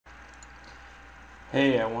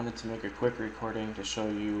Hey, I wanted to make a quick recording to show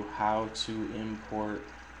you how to import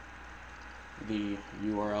the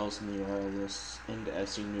URLs and the URL lists into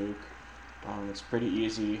SEnuke. It's pretty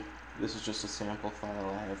easy. This is just a sample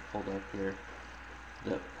file I have pulled up here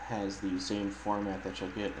that has the same format that you'll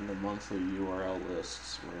get in the monthly URL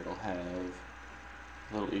lists, where it'll have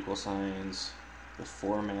little equal signs, the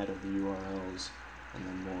format of the URLs, and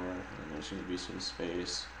then more, and there's going to be some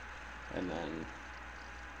space, and then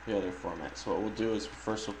the other format. So what we'll do is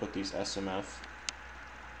first we'll put these SMF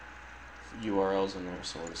URLs in there.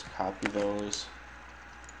 So we'll just copy those,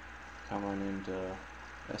 come on into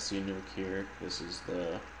SEnuke here. This is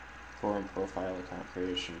the forum profile account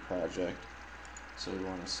creation project. So we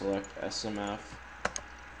want to select SMF,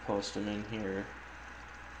 post them in here.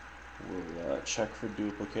 We'll check for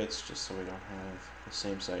duplicates just so we don't have the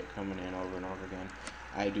same site coming in over and over again.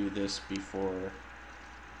 I do this before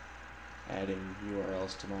adding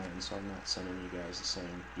URLs to mine, so I'm not sending you guys the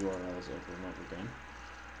same URLs over and over again.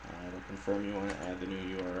 It'll confirm you want to add the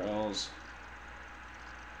new URLs.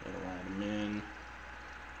 It'll add them in.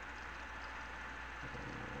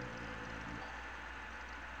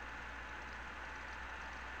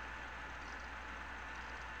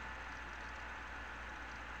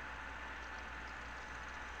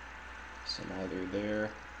 So now they're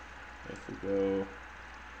there. If we go,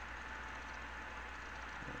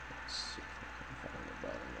 let's see if I can find the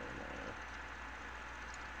bottom of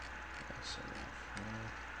SMF.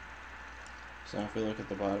 So now if we look at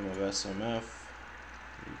the bottom of SMF,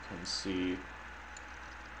 you can see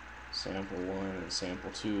sample 1 and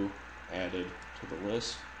sample 2 added to the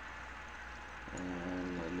list.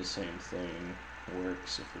 And then the same thing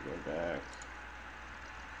works if we go back.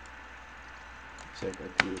 Take our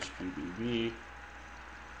PHPBB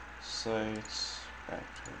sites, back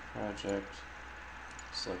to our project,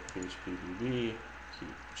 select PHPBB,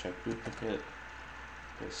 check duplicate,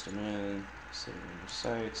 paste them in, save them your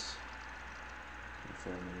sites,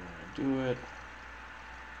 confirm you want to do it.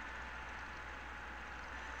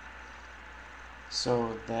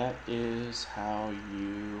 So that is how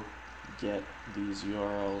you get these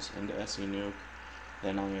URLs into SEnuke.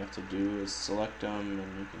 Then all you have to do is select them,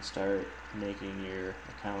 and you can start making your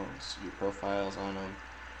accounts, your profiles on them,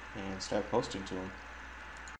 and start posting to them.